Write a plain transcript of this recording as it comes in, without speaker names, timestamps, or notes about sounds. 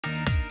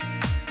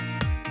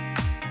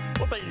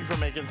Thank you for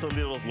making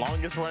Toledo's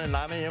longest running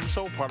 9 a.m.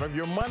 show part of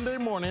your Monday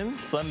morning.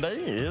 Sunday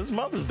is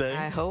Mother's Day.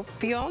 I hope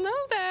you all know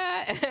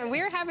that.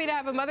 We're happy to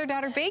have a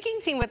mother-daughter baking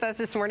team with us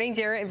this morning.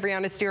 Jera and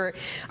Brianna Stewart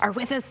are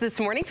with us this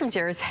morning from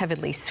Jera's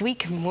Heavenly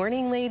Sweet. Good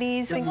morning,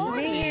 ladies. Thanks for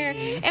being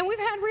here. And we've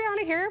had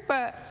Brianna here,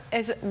 but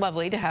it's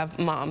lovely to have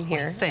Mom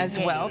here as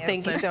well.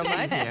 Thank you so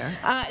much.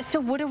 So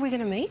what are we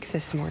going to make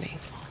this morning?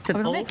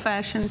 Some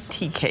old-fashioned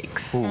tea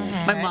cakes.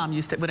 My mom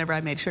used to, whenever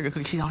I made sugar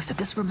cookies, she always said,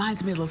 this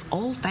reminds me of those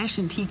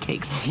old-fashioned tea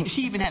cakes.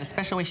 She even had a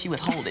special way she would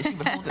hold it. She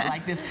would hold it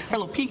like this. Her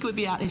little pinky would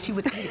be out, and she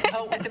would eat it.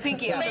 Oh, with the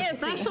pinky out. A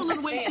special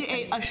little way she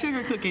ate a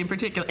sugar cookie in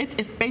particular.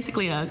 It's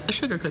basically a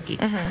sugar cookie.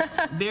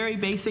 Very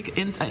basic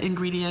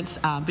ingredients,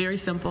 very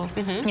simple,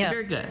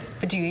 very good.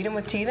 But do you eat them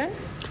with tea then?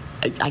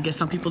 I guess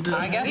some people do.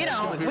 I guess we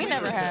don't. We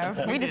never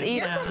have. We just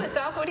eat them. You're from the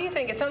South. What do you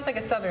think? It sounds like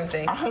a Southern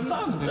thing. I've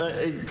not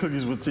ate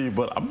cookies with tea,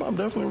 but I'm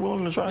definitely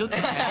willing to try. He'll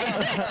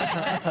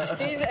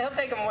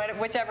take them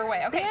whichever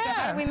way. Okay, so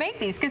how do we make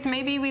these? Because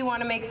maybe we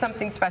want to make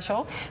something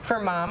special for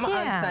Mom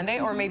on Sunday,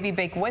 or maybe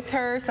bake with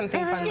her,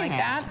 something fun like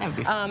that.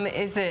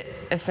 Is it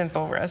a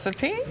simple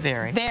recipe?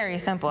 Very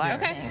simple. I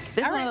think.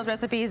 This is one of those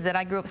recipes that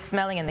I grew up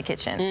smelling in the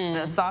kitchen.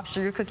 The soft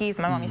sugar cookies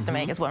my mom used to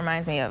make is what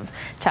reminds me of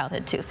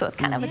childhood too. So it's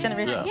kind of a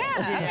generation.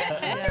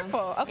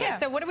 Wonderful. Okay,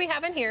 so what do we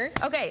have in here?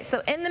 Okay,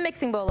 so in the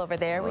mixing bowl over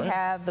there, we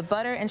have the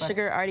butter and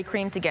sugar already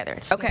creamed together.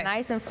 It's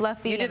nice and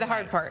fluffy. You did the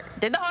hard part.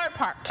 Did the hard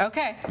part.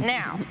 Okay.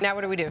 Now what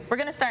do we do? We're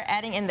going to start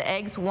adding in the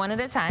eggs one at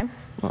a time.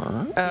 So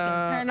you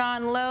can turn it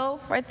on low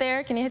right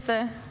there. Can you hit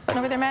the button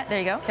over there, Matt? There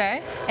you go.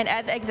 Okay. And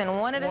add the eggs in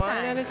one at a time.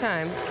 One at a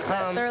time.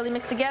 Let it thoroughly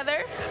mix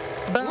together.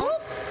 Boom.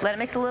 Let it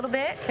mix a little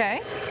bit.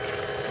 Okay.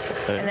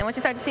 And then once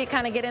you start to see it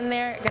kind of get in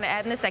there, you're going to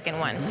add in the second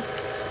one.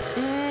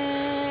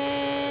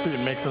 See it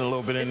mixing a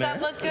little bit in there.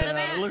 Does that look good,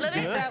 Matt? Looks good.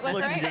 Does that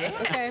look right?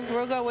 Okay,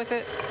 we'll go with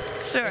it.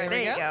 Sure, there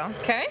you go.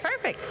 Okay.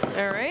 Perfect.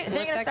 All right. Then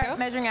you're going to start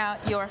measuring out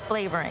your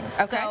flavorings.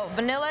 Okay. So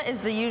vanilla is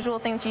the usual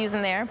thing to use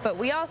in there, but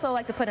we also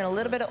like to put in a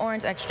little bit of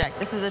orange extract.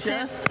 This is a tip.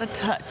 Just a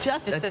touch.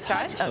 Just a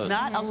touch.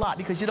 Not a lot,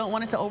 because you don't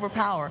want it to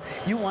overpower.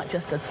 You want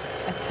just a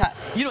touch.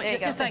 You know,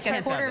 just like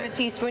a quarter of a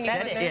teaspoon.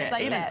 That's it. Just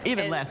like that.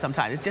 Even less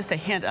sometimes. It's just a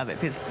hint of it,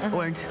 because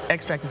orange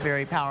extract is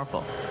very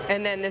powerful.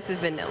 And then this is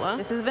vanilla.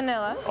 This is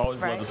vanilla.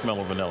 Always love the smell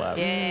of vanilla.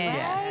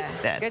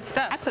 Yes. Good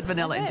stuff. I put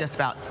vanilla in just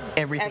about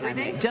everything.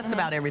 Everything? Just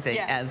about everything.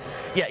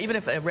 Even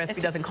if a recipe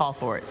doesn't call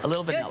for it, a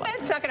little vanilla.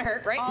 It's not going to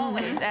hurt, right?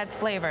 Always adds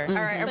flavor. All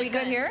right, are we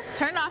good here?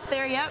 Turn it off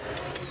there, yep.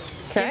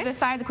 Okay. Give the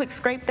sides a quick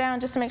scrape down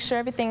just to make sure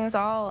everything's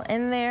all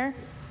in there.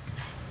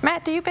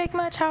 Matt, do you bake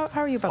much? How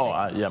are you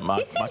about baking?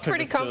 He seems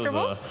pretty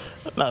comfortable.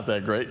 Not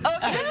that great. Okay.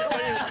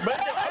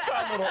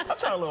 I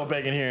try a little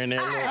baking here and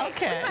there.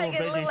 Okay.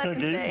 Little baking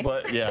cookies,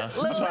 but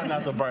I try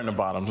not to burn the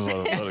bottom. Look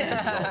good?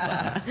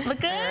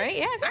 All right,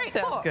 yeah, I think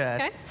so. Cool.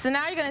 Good. Okay. So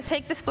now you're going to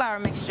take this flour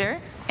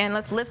mixture and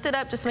let's lift it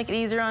up just to make it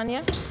easier on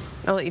you.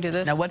 I'll let you do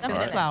this. Now what's in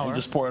the flour? And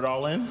just pour it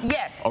all in?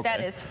 Yes,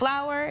 that is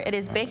flour, it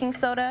is baking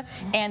soda,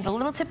 and the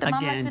little tip that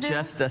Mom likes to do.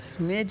 Just a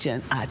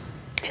smidgen, a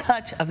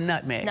touch of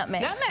nutmeg.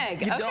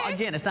 Nutmeg.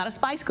 Again, it's not a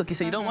spice cookie,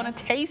 so you don't want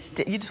to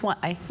taste it. You just want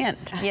a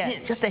hint.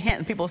 Yes. Just a hint.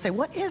 And people say,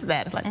 what is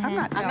that? It's like, I'm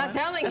not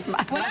telling.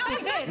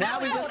 Now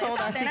we just told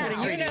our secret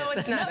ingredient. You know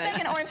it's nutmeg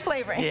and orange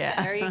flavoring.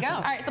 Yeah. There you go.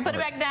 All right, so put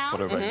it back down.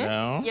 Put it back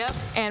down. Yep,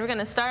 and we're going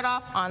to start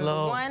off on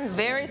one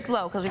very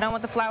slow, because we don't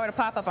want the flour to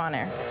pop up on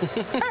there.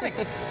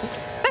 Perfect.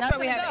 That's why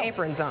we have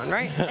aprons on,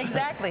 right?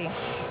 Exactly.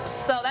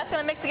 So that's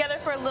going to mix together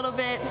for a little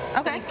bit.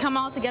 Okay. So come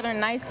all together in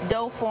nice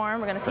dough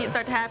form. We're going to see it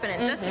start to happen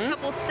in just a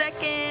couple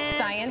seconds.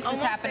 Science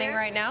is happening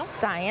right now.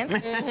 Science.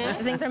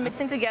 Things are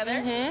mixing together.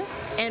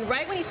 And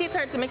right when you see it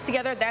start to mix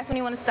together, that's when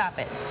you want to stop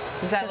it.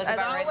 Does that look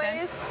about right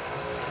then?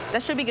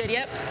 That should be good,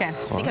 yep. Okay.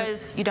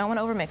 Because you don't want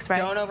to overmix, right?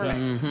 Don't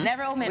overmix.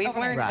 Never overmix. We've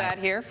learned that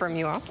here from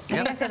you all. I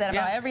think I say that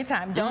about every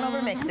time. Don't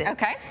overmix it.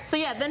 Okay. So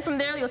yeah, then from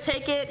there you'll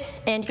take it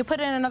and you can put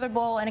it in another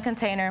bowl in a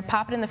container,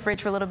 pop it in the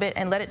fridge for a little bit,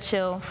 and let it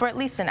chill for at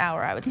least an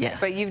hour, I would say. Yes.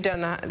 But you've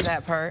done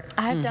that part.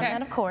 I've done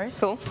that, of course.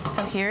 Cool.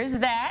 So here's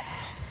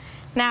that.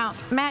 Now,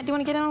 Matt, do you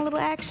want to get on a little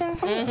action?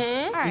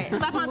 All right,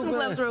 slap on some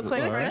gloves real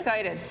quick. He's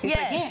excited.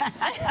 Yeah.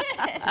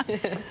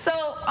 So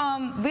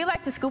we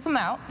like to scoop them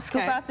out.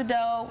 Scoop out the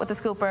dough with the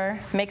scooper,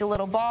 make a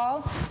little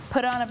ball,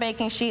 put it on a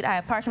baking sheet. I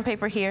have parchment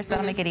paper here, so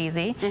that'll make it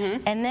easy.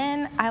 And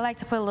then I like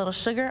to put a little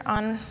sugar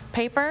on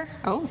paper.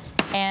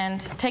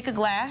 And take a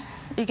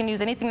glass. You can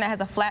use anything that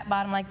has a flat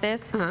bottom like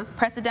this.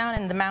 Press it down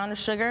in the mound of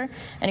sugar,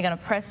 and you're going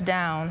to press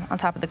down on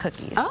top of the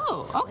cookies.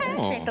 Oh, okay. So this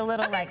creates a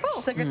little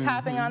sugar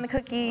topping on the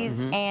cookies,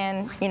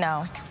 and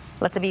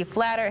lets it be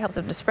flatter. It helps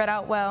it to spread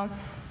out well.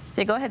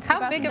 So you go ahead and scoop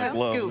out. How big of a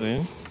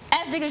scoop?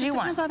 As big as you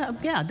want.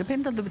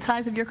 Depends on the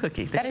size of your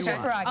cookie that you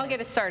want. prerogative. I'll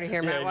get it started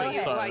here, Matt,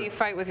 while you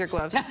fight with your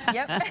gloves.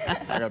 Yep.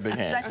 I got big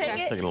hands. So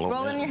take it,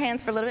 roll it in your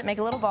hands for a little bit, make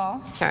a little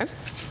ball. Okay.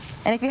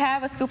 And if you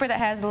have a scooper that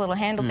has the little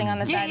handle thing on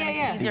the side that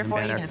makes it easier for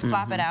you, you can just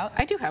plop it out.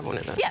 I do have one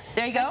of those. Yeah,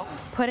 there you go.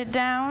 Put it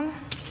down.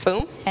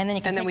 Boom. And then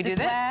you can take this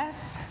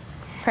glass,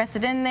 press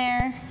it in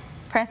there,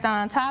 press down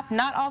on top,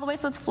 not all the way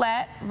so it's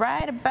flat,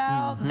 right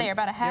about there,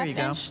 about a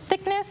half-inch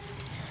thickness.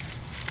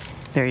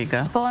 There you go.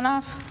 It's pulling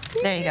off.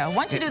 There you go.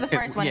 Once you do the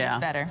first one, it's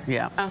better.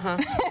 Yeah.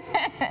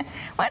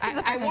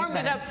 I warmed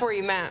it up for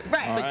you, Matt.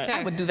 Right. Okay.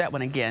 I would do that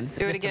one again.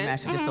 Do it again? To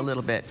mash it just a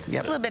little bit. Yep.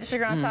 Just a little bit of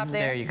sugar on top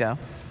there. There you go.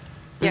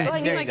 Yeah, Go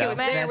it ahead, seemed like it was,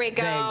 there we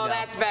There you go. go.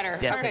 That's better.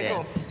 Yes, Okay, it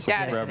cool. is.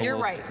 Yeah, Grab a you're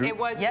little right. scoop. It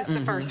was just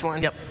the first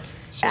one. Yep.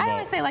 So I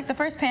always say like the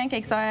first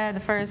pancake, so I had the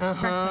first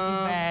cookies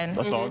bad.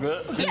 that's all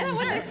good? You know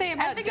what they say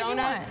about big as you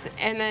donuts,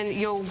 and then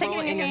you'll Take roll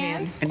it it in your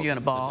hand. And you're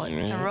gonna ball it.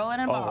 And roll it in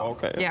a ball. Oh,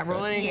 okay. Yeah,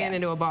 roll it in your hand Yeah.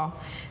 into a ball.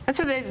 That's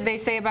what they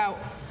say about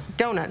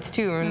donuts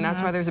too, and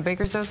that's why there's a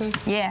baker's dozen.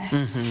 Yes.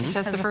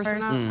 Just the first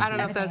one out? I don't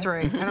know if that's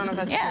right. I don't know if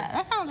that's Yeah,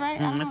 that sounds right.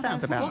 I don't know if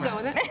sounds that's about true.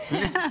 We'll go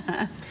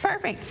with it.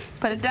 perfect.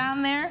 Put it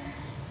down there.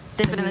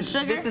 Dip it in the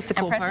sugar. This is the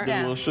cool and press part. it A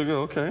down. little sugar,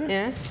 okay.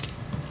 Yeah.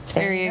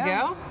 There you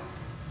go.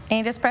 And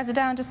you just press it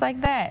down just like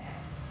that.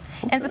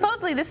 And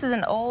supposedly this is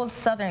an old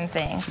Southern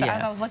thing. So as I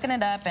Yes. was looking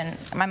it up, and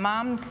my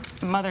mom's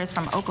mother is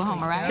from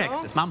Oklahoma, right?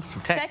 Texas. Mom's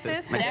from Texas.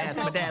 Texas. My Dad's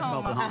from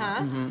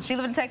Oklahoma. She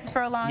lived in Texas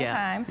for a long Yeah,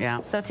 time. yeah.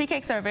 So tea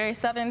cakes are a very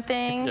Southern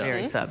thing.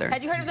 Very Southern.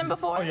 Had you heard of them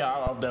before? Oh, yeah,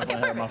 I'll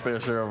definitely have my fair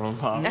share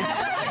of them.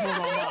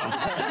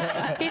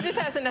 He just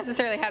hasn't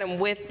necessarily had them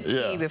with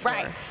tea Yeah. before.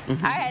 Right.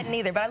 I hadn't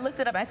either, but I looked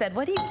it up. I said,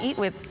 what do you eat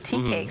with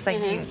tea cakes?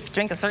 Like, do you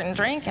drink a certain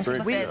drink? And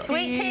people said,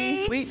 sweet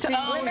tea, Sweet tea,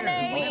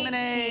 lemonade,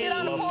 lemonade. sit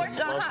on the porch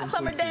on a hot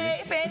summer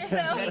day, fan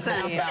yourself. That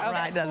sounds about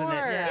right, doesn't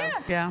it?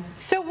 course. Yeah.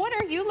 So what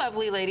are you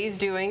lovely ladies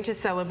doing to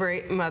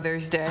celebrate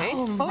Mother's Day?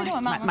 What we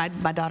doing, Mama?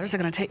 My daughters are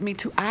going to take me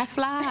to I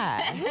Fly.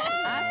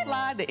 I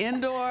Fly, the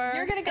indoor.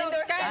 You're gonna go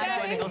I'm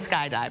going to go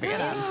skydiving.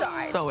 And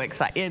Inside. I'm so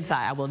excited.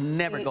 Inside. I will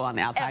never go on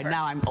the outside. Ever.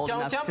 Now I'm old Don't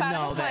enough jump to out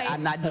of know a that plane.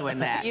 I'm not doing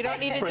that. You don't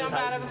need to jump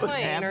out of a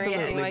plane or anything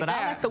Absolutely. like But I'll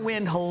that. let the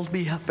wind hold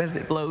me up as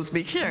it blows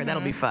me. Sure,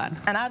 that'll be fun.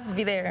 And I'll just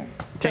be there.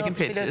 Taking Taking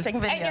pictures.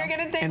 Taking video. And you're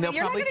gonna take. And they'll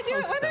You're not probably gonna do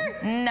it post with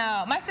her.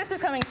 No, my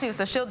sister's coming too,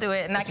 so she'll do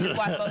it, and I can just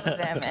watch both of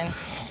them. And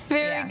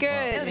Very yeah.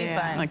 good. It'll be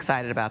I'm fun.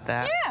 excited about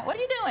that. Yeah, what are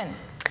you doing?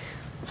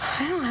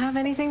 I don't have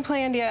anything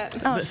planned yet.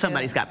 But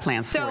somebody's got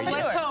plans So for you.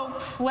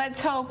 let's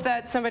hope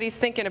that somebody's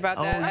thinking about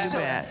that. you as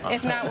well. bet.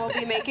 If not, we'll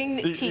be making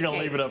tea cakes. You're going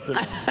to leave it up to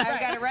them. I've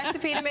got a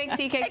recipe to make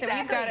tea cakes, and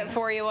we've got it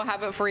for you. We'll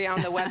have it for you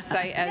on the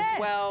website as Yes.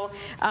 well.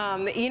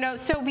 You know,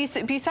 so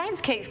besides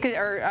cakes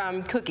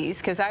or cookies,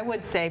 because I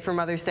would say for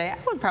Mother's Day, I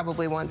would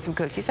probably want some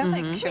cookies. I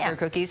like sugar Yeah.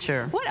 cookies.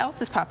 Sure. What else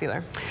is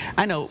popular?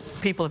 I know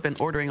people have been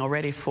ordering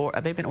already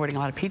they've been ordering a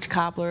lot of peach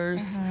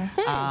cobblers,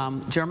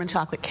 German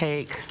chocolate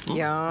cake. I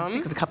Yum.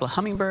 think there's a couple of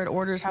hummingbird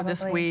orders for this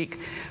Probably. week.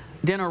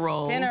 Dinner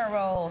rolls. Dinner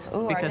rolls.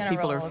 Ooh, our Because dinner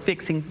people are rolls.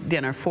 fixing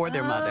dinner for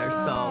their mothers,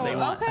 so they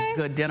want okay. a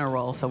good dinner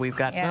roll. So we've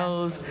got Yeah.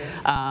 those.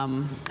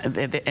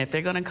 If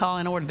they're going to call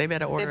in order, they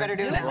better order. They better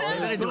do it. it They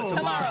better do it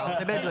tomorrow.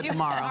 They better do it Because you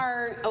tomorrow.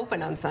 are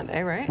open on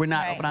Sunday, right? We're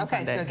not Right. open on Okay,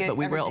 Sunday, so get but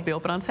we will everything be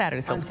open on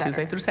Saturday, so on Tuesday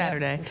Saturday. through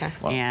Saturday. Okay.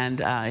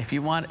 And if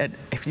you've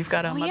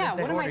got a Oh, Mother's yeah,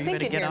 Day what am order, I you better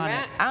thinking get here, on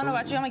Matt? it. I don't know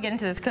about you, I'm gonna get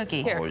into this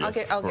cookie. Here, Oh, yes,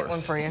 I'll of get one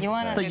course. for you. You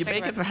want So to? you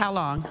bake it for how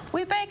long?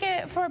 We bake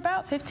it for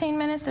about 15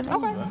 minutes. To,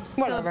 Okay,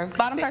 whatever. So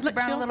bottom starts to Look,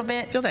 brown a feel- little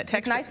bit. Feel that texture?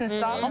 It's nice and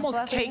soft, and Almost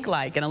fluffy.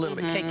 cake-like and a little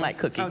bit cake-like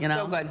cookie, Oh, you know?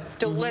 so good.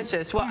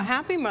 Delicious. Well,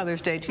 happy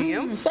Mother's Day to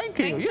you. Thank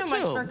you. Thanks You so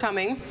much too. for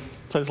coming.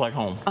 Tastes like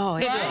home. Oh,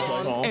 it Right? does.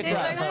 like home. It It's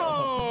does. like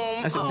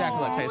home. That's exactly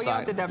what it tastes We all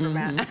like. did that for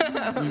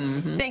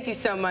Matt. Thank you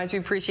so much. We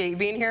appreciate you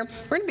being here.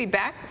 We're going to be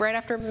back right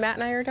after Matt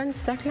and I are done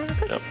snacking on our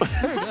cookies.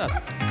 Very good.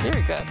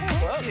 Very good.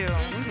 Thank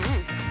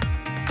you.